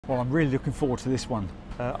Well, I'm really looking forward to this one.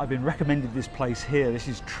 I've been recommended this place here. This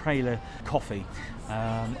is Trailer Coffee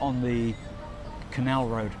on the Canal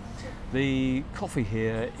Road. The coffee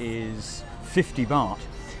here is 50 baht,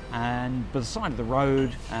 and by the side of the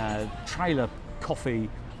road, trailer coffee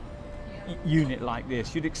unit like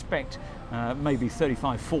this, you'd expect maybe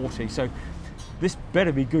 35, 40. So this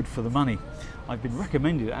better be good for the money. I've been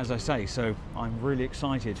recommended it, as I say, so I'm really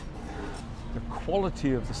excited. The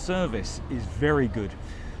quality of the service is very good.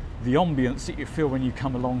 The ambience that you feel when you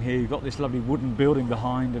come along here, you've got this lovely wooden building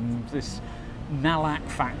behind and this Nalak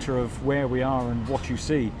factor of where we are and what you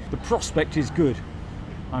see. The prospect is good.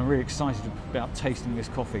 I'm really excited about tasting this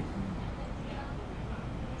coffee.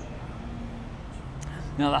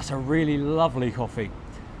 Now that's a really lovely coffee.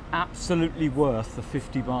 Absolutely worth the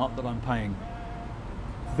 50 baht that I'm paying.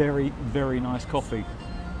 Very, very nice coffee.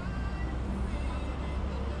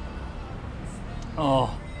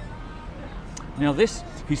 Oh. Now this,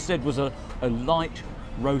 he said, was a light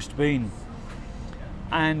roast bean,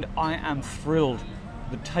 and I am thrilled.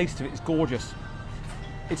 The taste of it is gorgeous.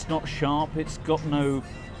 It's not sharp, it's got no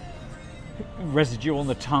residue on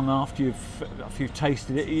the tongue after you've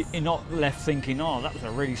tasted it. You're not left thinking, oh, that was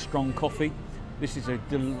a really strong coffee. This is a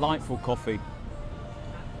delightful coffee.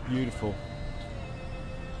 Beautiful.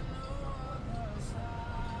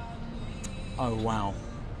 Oh wow.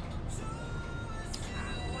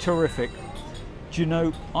 Terrific. Do you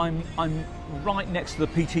know, I'm right next to the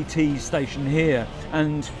PTT station here,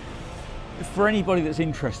 and for anybody that's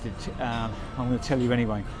interested, I'm going to tell you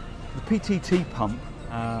anyway. The PTT pump,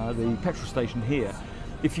 the petrol station here,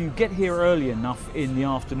 if you get here early enough in the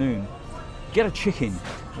afternoon, get a chicken.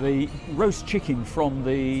 The roast chicken from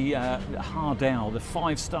the Ha Dao, the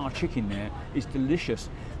 5-star chicken there, is delicious.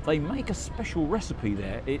 They make a special recipe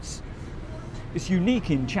there. It's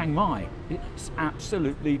unique in Chiang Mai. It's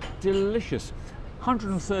absolutely delicious.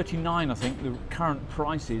 139, I think, the current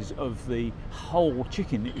prices of the whole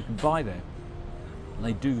chicken that you can buy there. And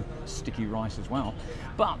they do sticky rice as well.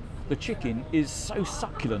 But the chicken is so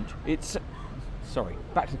succulent. Sorry,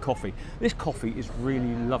 back to the coffee. This coffee is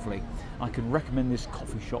really lovely. I can recommend this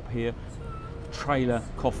coffee shop here, Trailer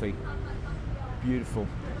Coffee. Beautiful.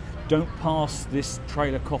 Don't pass this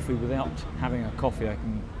Trailer Coffee without having a coffee. I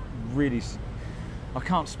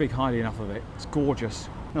can't speak highly enough of it. It's gorgeous.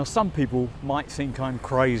 Now, some people might think I'm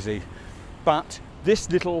crazy, but this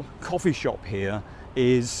little coffee shop here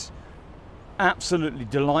is absolutely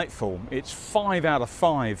delightful. It's 5 out of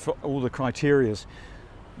 5 for all the criterias.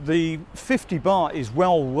 The 50 baht is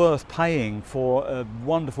well worth paying for a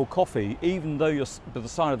wonderful coffee, even though you're by the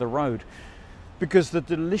side of the road, because the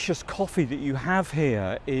delicious coffee that you have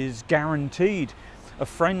here is guaranteed. A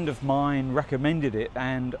friend of mine recommended it,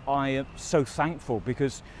 and I am so thankful,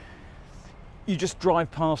 because you just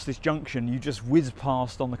drive past this junction, you just whiz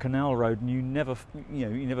past on the Canal Road, and you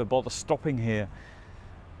never bother stopping here.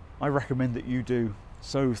 I recommend that you do.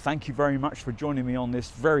 So thank you very much for joining me on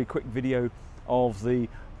this very quick video of the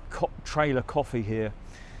Trailer Coffee here.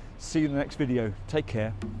 See you in the next video. Take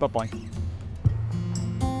care. Bye bye.